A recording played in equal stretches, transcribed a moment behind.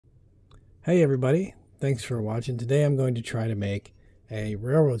Hey everybody, thanks for watching. Today I'm going to try to make a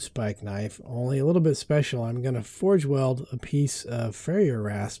railroad spike knife, only a little bit special. I'm going to forge weld a piece of farrier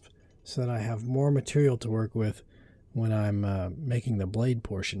rasp so that I have more material to work with when I'm making the blade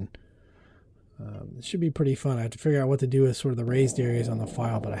portion. It should be pretty fun. I have to figure out what to do with sort of the raised areas on the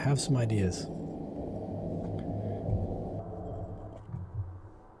file, but I have some ideas.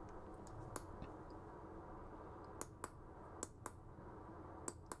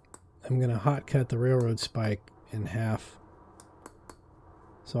 I'm going to hot cut the railroad spike in half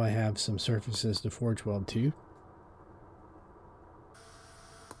so I have some surfaces to forge weld to.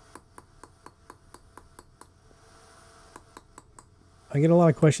 I get a lot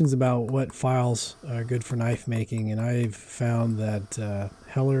of questions about what files are good for knife making, and I've found that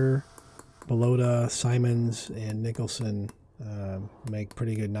Heller, Belota, Simons, and Nicholson make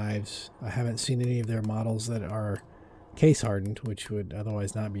pretty good knives. I haven't seen any of their models that are case hardened, which would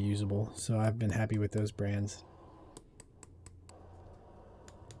otherwise not be usable, so I've been happy with those brands.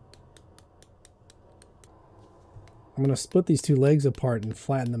 I'm going to split these two legs apart and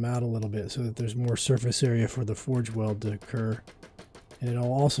flatten them out a little bit so that there's more surface area for the forge weld to occur. And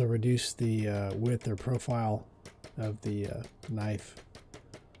it'll also reduce the width or profile of the knife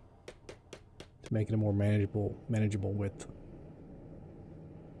to make it a more manageable width.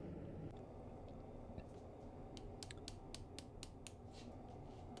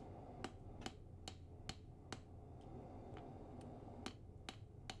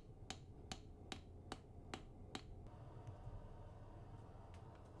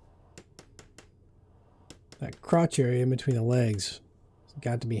 That crotch area in between the legs has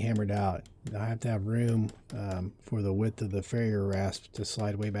got to be hammered out. I have to have room for the width of the farrier rasp to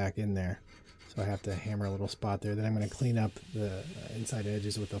slide way back in there. So I have to hammer a little spot there. Then I'm going to clean up the inside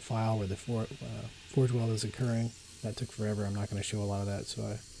edges with the file where the forge weld is occurring. That took forever. I'm not going to show a lot of that,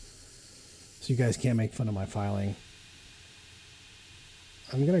 so you guys can't make fun of my filing.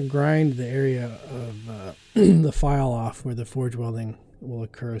 I'm going to grind the area of the file off where the forge welding will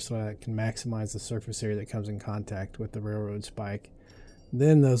occur so that I can maximize the surface area that comes in contact with the railroad spike.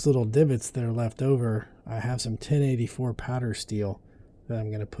 Then those little divots that are left over, I have some 1084 powder steel that I'm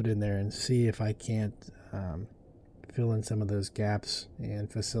going to put in there and see if I can't fill in some of those gaps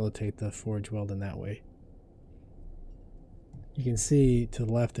and facilitate the forge weld in that way. You can see to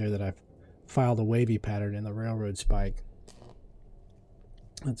the left there that I've filed a wavy pattern in the railroad spike.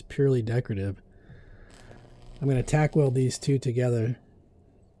 That's purely decorative. I'm going to tack weld these two together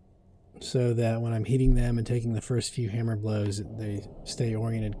so that when I'm heating them and taking the first few hammer blows, they stay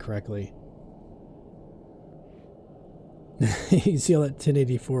oriented correctly. You can see all that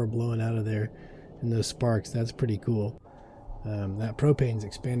 1084 blowing out of there and those sparks. That's pretty cool. That propane's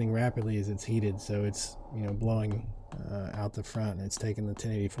expanding rapidly as it's heated, so it's blowing out the front, and it's taking the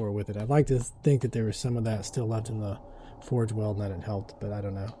 1084 with it. I'd like to think that there was some of that still left in the forge weld and that it helped, but I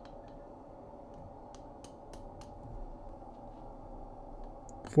don't know.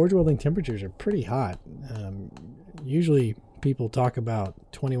 Forge welding temperatures are pretty hot. Usually people talk about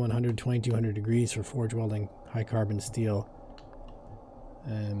 2100, 2200 degrees for forge welding high carbon steel.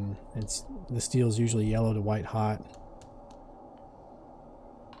 The steel is usually yellow to white hot.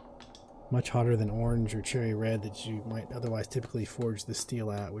 Much hotter than orange or cherry red that you might otherwise typically forge the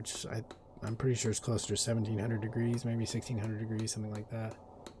steel at, which I'm pretty sure is closer to 1700 degrees, maybe 1600 degrees, something like that.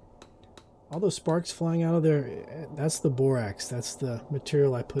 All those sparks flying out of there, that's the borax. That's the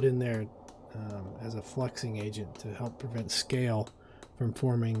material I put in there as a fluxing agent to help prevent scale from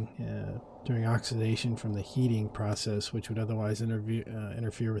forming during oxidation from the heating process, which would otherwise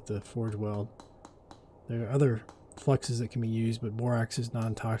interfere with the forge weld. There are other fluxes that can be used, but borax is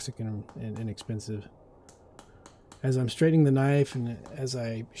non-toxic and inexpensive. As I'm straightening the knife and as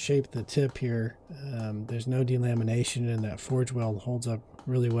I shape the tip here, there's no delamination, and that forge weld holds up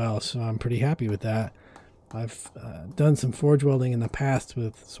really well, so I'm pretty happy with that. I've done some forge welding in the past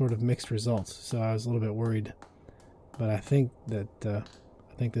with sort of mixed results, so I was a little bit worried, but I think that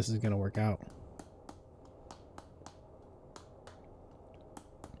this is going to work out.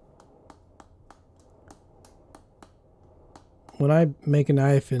 When I make a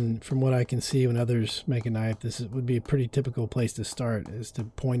knife, and from what I can see when others make a knife, this would be a pretty typical place to start, is to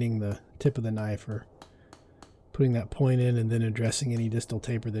pointing the tip of the knife or putting that point in and then addressing any distal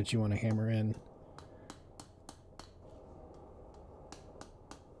taper that you want to hammer in.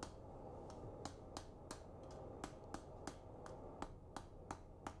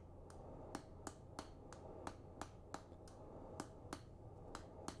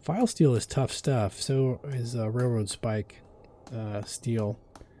 File steel is tough stuff, so is railroad spike steel.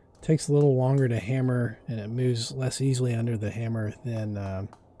 It takes a little longer to hammer, and it moves less easily under the hammer than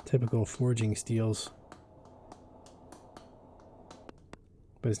typical forging steels.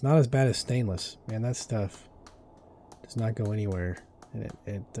 But it's not as bad as stainless. Man, that stuff does not go anywhere. And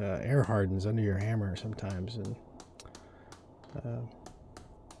it air hardens under your hammer sometimes. And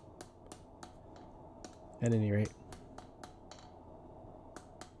at any rate.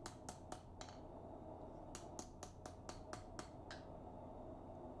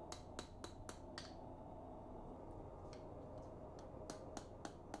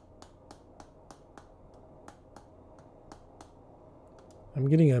 I'm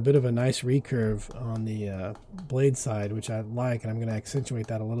getting a bit of a nice recurve on the blade side, which I like, and I'm going to accentuate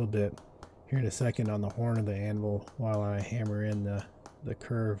that a little bit here in a second on the horn of the anvil while I hammer in the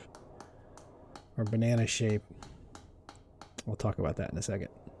curve or banana shape. We'll talk about that in a second.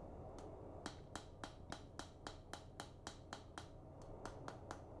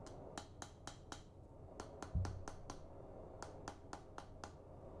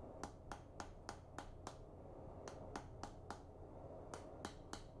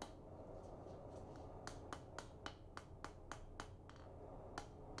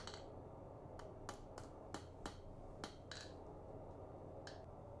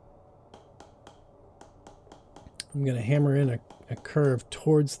 I'm going to hammer in a curve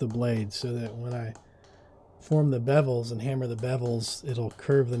towards the blade so that when I form the bevels and hammer the bevels, it'll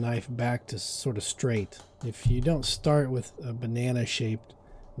curve the knife back to sort of straight. If you don't start with a banana shaped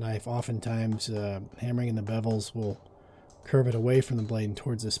knife, oftentimes hammering in the bevels will curve it away from the blade and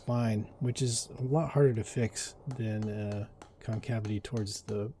towards the spine, which is a lot harder to fix than concavity towards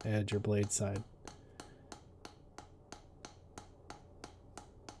the edge or blade side.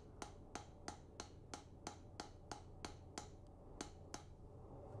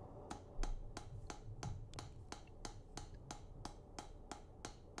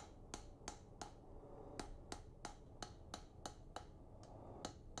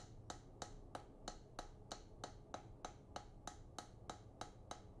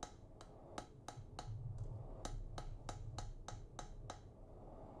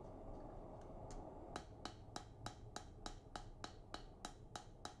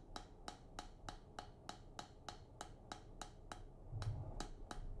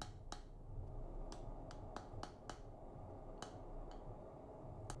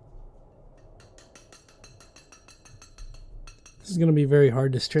 This is going to be very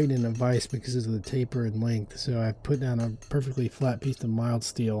hard to straighten in a vise because of the taper and length, so I've put down a perfectly flat piece of mild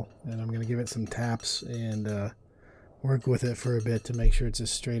steel, and I'm going to give it some taps and work with it for a bit to make sure it's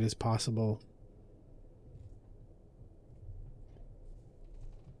as straight as possible.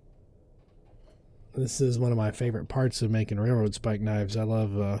 This is one of my favorite parts of making railroad spike knives. I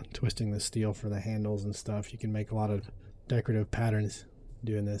love twisting the steel for the handles and stuff. You can make a lot of decorative patterns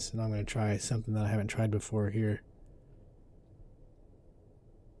doing this, and I'm going to try something that I haven't tried before here.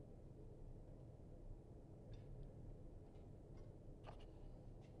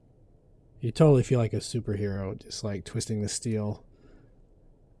 You totally feel like a superhero, just like twisting the steel.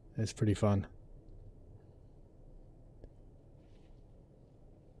 It's pretty fun.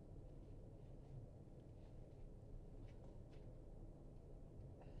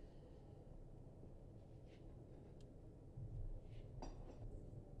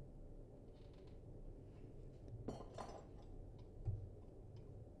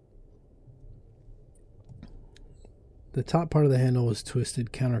 The top part of the handle was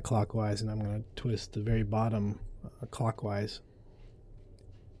twisted counterclockwise, and I'm going to twist the very bottom clockwise.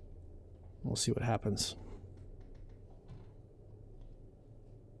 We'll see what happens.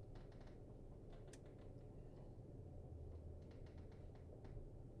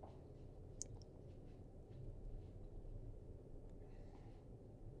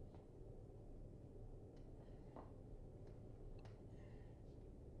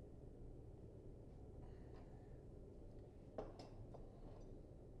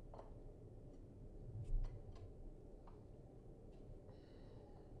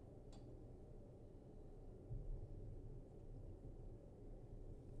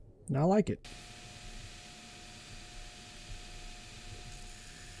 I like it.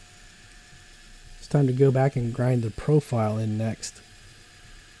 It's time to go back and grind the profile in next.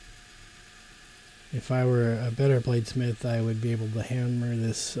 If I were a better bladesmith, I would be able to hammer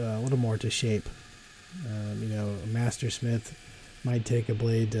this a little more to shape. You know, a master smith might take a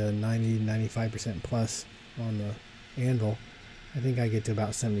blade to 90-95% plus on the anvil. I think I get to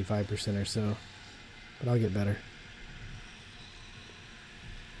about 75% or so, but I'll get better.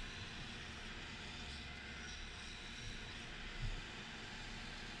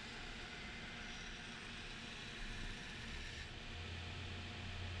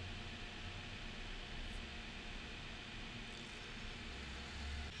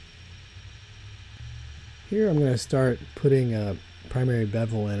 Here I'm going to start putting a primary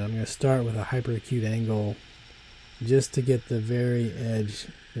bevel in. I'm going to start with a hyperacute angle just to get the very edge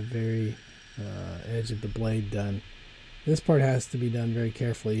of the blade done. This part has to be done very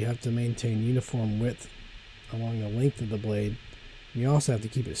carefully. You have to maintain uniform width along the length of the blade. You also have to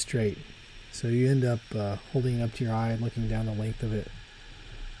keep it straight. So you end up holding it up to your eye and looking down the length of it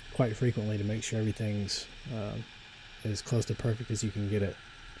quite frequently to make sure everything's as close to perfect as you can get it.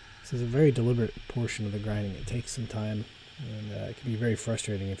 This is a very deliberate portion of the grinding. It takes some time, and it can be very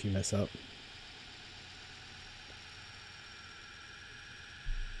frustrating if you mess up.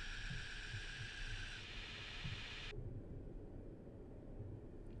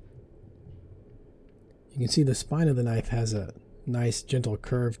 You can see the spine of the knife has a nice gentle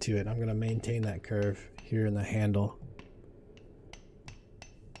curve to it. I'm going to maintain that curve here in the handle.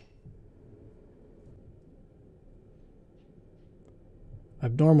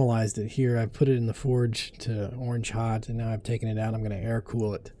 I've normalized it here. I've put it in the forge to orange hot, and now I've taken it out. I'm going to air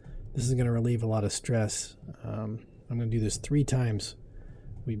cool it. This is going to relieve a lot of stress. I'm going to do this 3 times.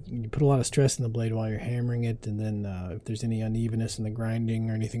 You put a lot of stress in the blade while you're hammering it, and then if there's any unevenness in the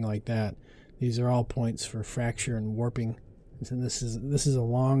grinding or anything like that, these are all points for fracture and warping. And this is a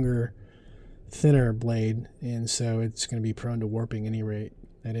longer, thinner blade, and so it's going to be prone to warping at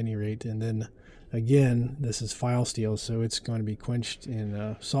any rate. And then again, this is file steel, so it's going to be quenched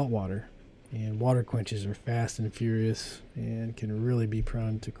in salt water. And water quenches are fast and furious and can really be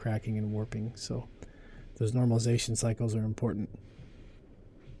prone to cracking and warping. So those normalization cycles are important.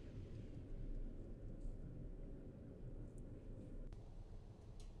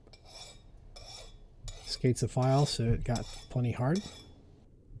 Skates the file so it got plenty hard.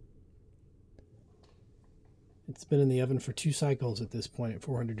 It's been in the oven for 2 cycles at this point at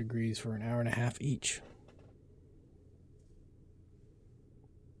 400 degrees for an hour and a half each.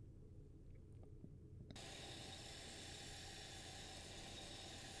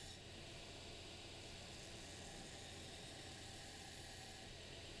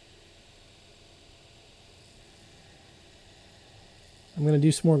 I'm going to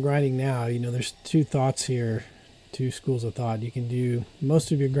do some more grinding now. You know, there's 2 thoughts here, 2 schools of thought. You can do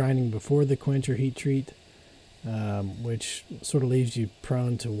most of your grinding before the quench or heat treat, which sort of leaves you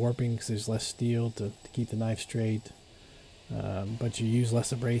prone to warping because there's less steel to keep the knife straight. But you use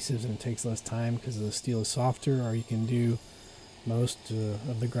less abrasives and it takes less time because the steel is softer. Or you can do most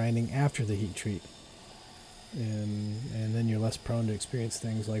of the grinding after the heat treat, and then you're less prone to experience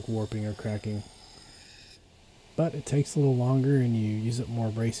things like warping or cracking. But it takes a little longer and you use up more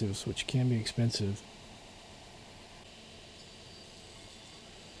abrasives, which can be expensive.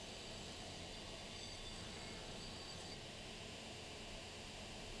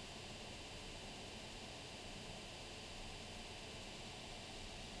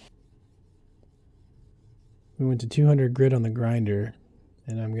 We went to 200 grit on the grinder,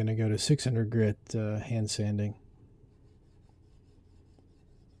 and I'm going to go to 600 grit hand sanding.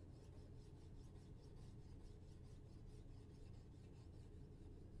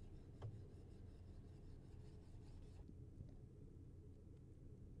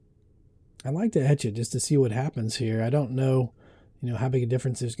 I like to etch it just to see what happens here. I don't know, how big a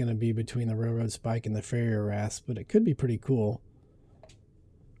difference there's going to be between the railroad spike and the farrier rasp, but it could be pretty cool.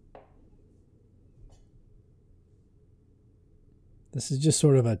 This is just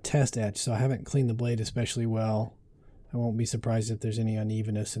sort of a test etch, so I haven't cleaned the blade especially well. I won't be surprised if there's any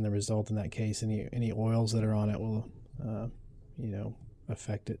unevenness in the result in that case. Any oils that are on it will,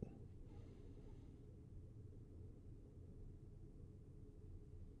 affect it.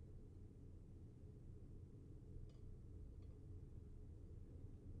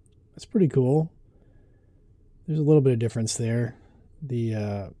 That's pretty cool. There's a little bit of difference there.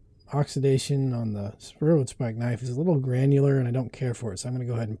 The oxidation on the railroad spike knife is a little granular and I don't care for it, so I'm going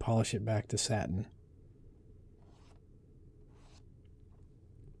to go ahead and polish it back to satin.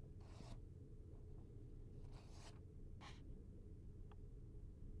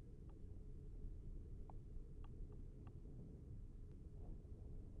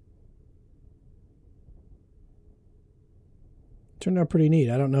 Turned out pretty neat.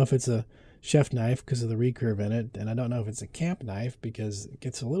 I don't know if it's a chef knife because of the recurve in it, and I don't know if it's a camp knife because it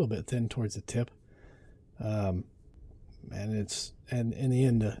gets a little bit thin towards the tip. And in the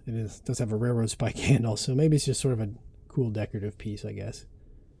end, it does have a railroad spike handle, so maybe it's just sort of a cool decorative piece, I guess.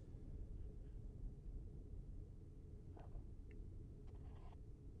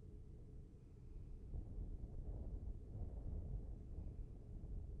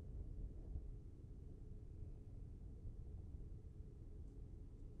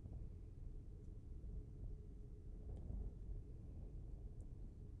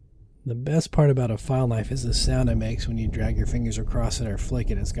 The best part about a file knife is the sound it makes when you drag your fingers across it or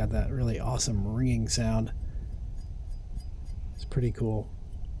flick it. It's got that really awesome ringing sound. It's pretty cool.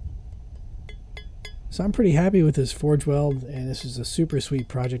 So I'm pretty happy with this forge weld, and this is a super sweet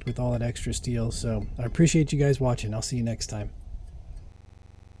project with all that extra steel. So I appreciate you guys watching. I'll see you next time.